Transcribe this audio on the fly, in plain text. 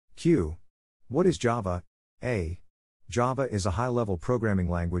Q. What is Java? A. Java is a high-level programming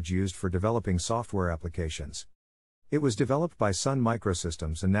language used for developing software applications. It was developed by Sun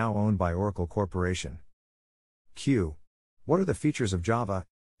Microsystems and now owned by Oracle Corporation. Q. What are the features of Java?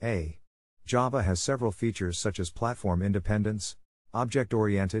 A. Java has several features such as platform independence,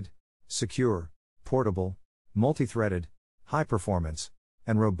 object-oriented, secure, portable, multi-threaded, high performance,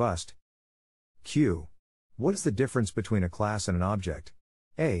 and robust. Q. What is the difference between a class and an object?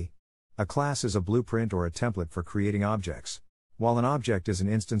 A. A class is a blueprint or a template for creating objects, while an object is an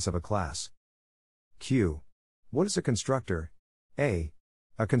instance of a class. Q. What is a constructor? A.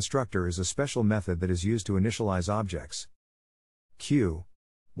 A constructor is a special method that is used to initialize objects. Q.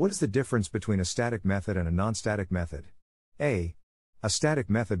 What is the difference between a static method and a non-static method? A. A static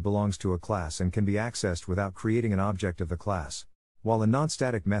method belongs to a class and can be accessed without creating an object of the class, while a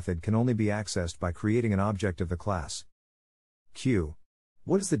non-static method can only be accessed by creating an object of the class. Q.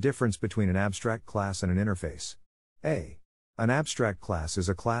 What is the difference between an abstract class and an interface? A. An abstract class is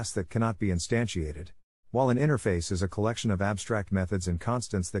a class that cannot be instantiated, while an interface is a collection of abstract methods and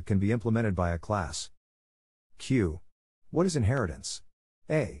constants that can be implemented by a class. Q. What is inheritance?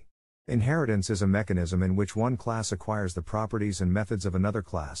 A. Inheritance is a mechanism in which one class acquires the properties and methods of another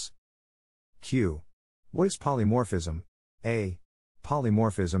class. Q. What is polymorphism? A.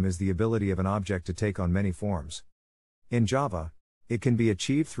 Polymorphism is the ability of an object to take on many forms. In Java, it can be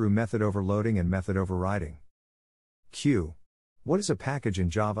achieved through method overloading and method overriding. Q. What is a package in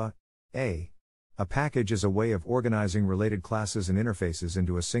Java? A. A package is a way of organizing related classes and interfaces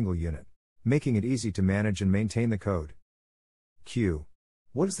into a single unit, making it easy to manage and maintain the code. Q.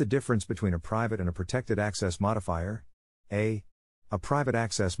 What is the difference between a private and a protected access modifier? A. A private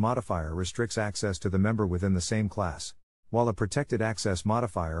access modifier restricts access to the member within the same class, while a protected access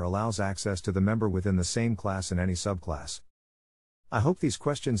modifier allows access to the member within the same class and any subclass. I hope these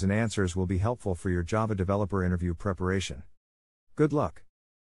questions and answers will be helpful for your Java developer interview preparation. Good luck.